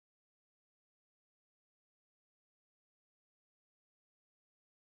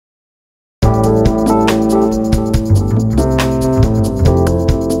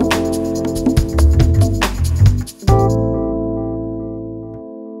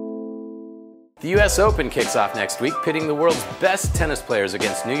The US Open kicks off next week, pitting the world's best tennis players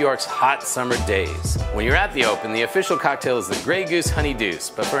against New York's hot summer days. When you're at the Open, the official cocktail is the Grey Goose Honey Deuce,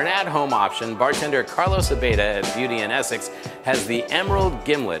 but for an at-home option, bartender Carlos Abeda at Beauty Essex has the Emerald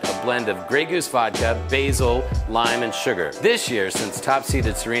Gimlet, a blend of Grey Goose vodka, basil, lime, and sugar. This year, since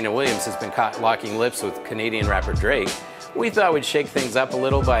top-seeded Serena Williams has been caught locking lips with Canadian rapper Drake, we thought we'd shake things up a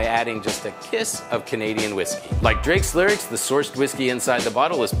little by adding just a kiss of Canadian whiskey. Like Drake's lyrics, the sourced whiskey inside the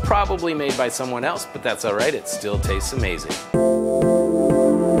bottle is probably made by someone else, but that's alright, it still tastes amazing.